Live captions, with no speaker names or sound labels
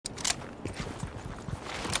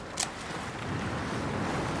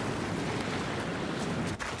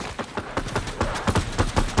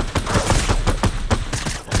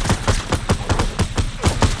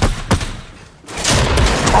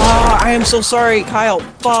I am so sorry, Kyle.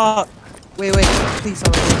 Fuck. Wait, please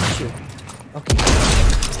don't shoot. Okay.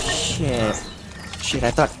 Shit. Shit,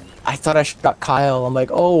 I thought I shot Kyle. I'm like,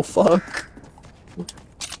 oh fuck.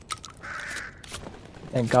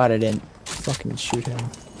 Thank God I didn't fucking shoot him.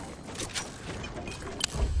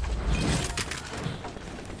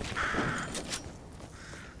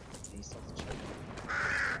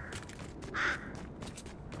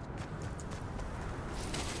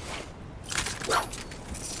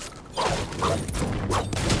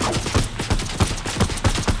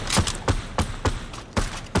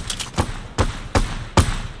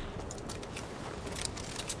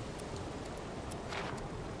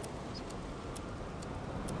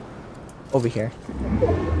 Over here.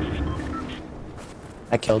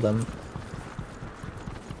 I killed him.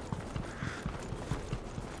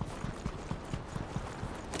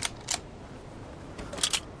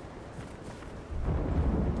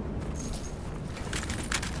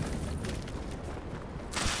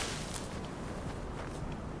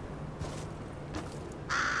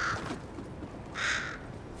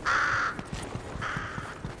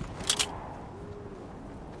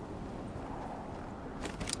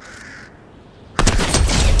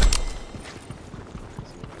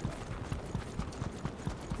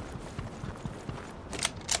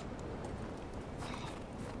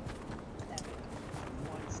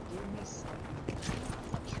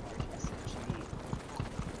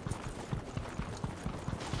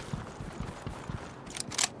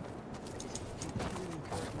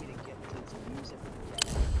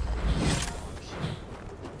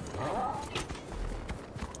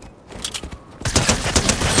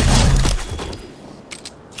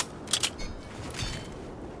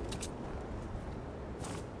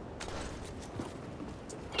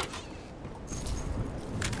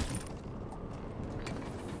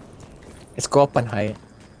 Let's go up on height.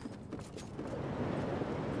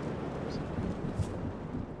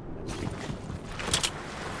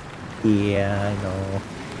 Yeah, I know.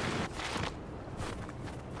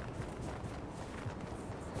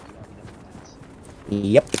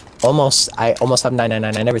 Yep. Almost. I almost have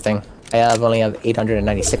 999 and everything. Only have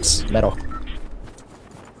 896 metal.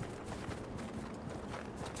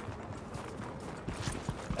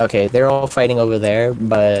 Okay, they're all fighting over there,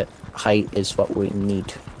 but height is what we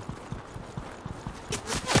need.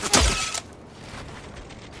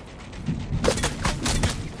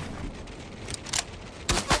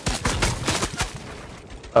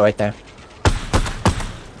 Oh, right there.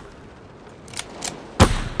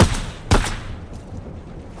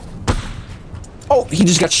 Oh, he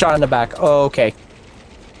just got shot in the back. Oh, okay.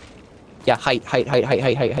 Yeah, height.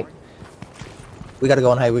 We gotta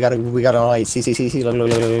go on height. We gotta on height. See.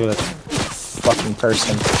 Look. Fucking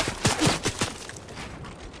person.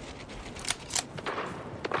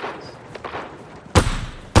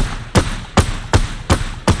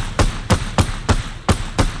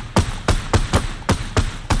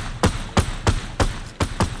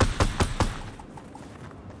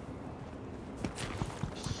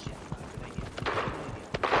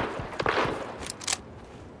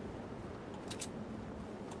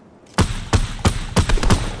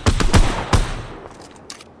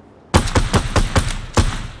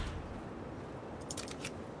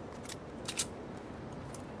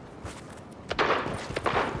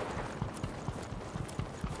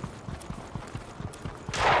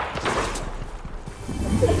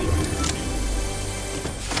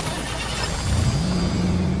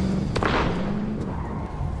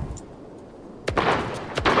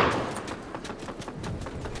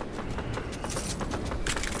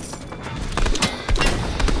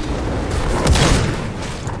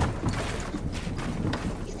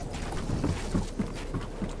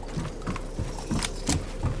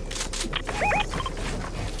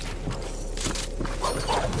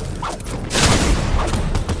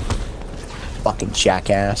 Fucking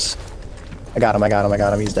jackass. I got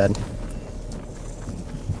him, he's dead.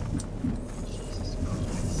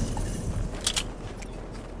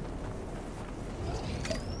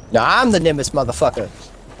 No, I'm the Nimbus motherfucker.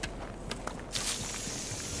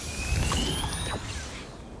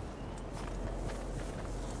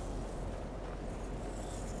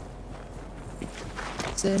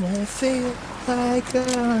 And I feel like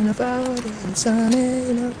I'm about it,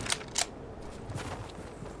 sunning up.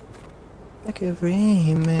 Like a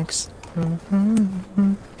remix.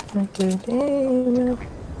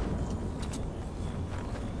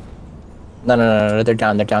 No, they're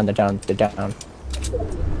down.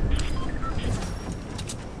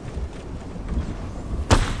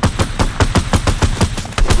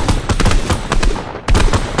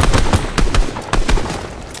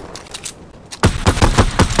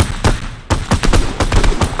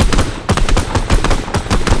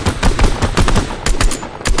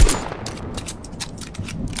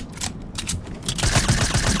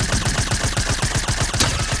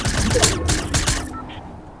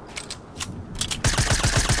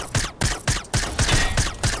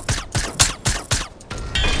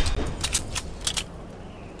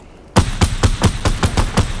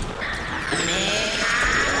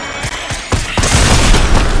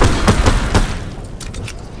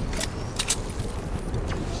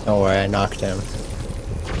 knocked him.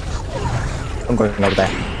 I'm going over there.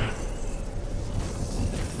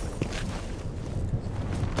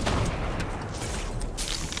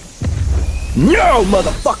 No,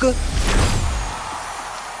 motherfucker!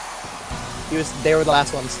 They were the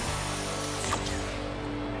last ones.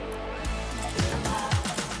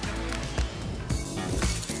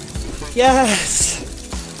 Yes!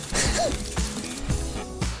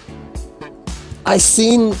 I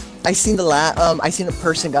seen a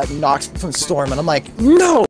person got knocked from Storm and I'm like, no!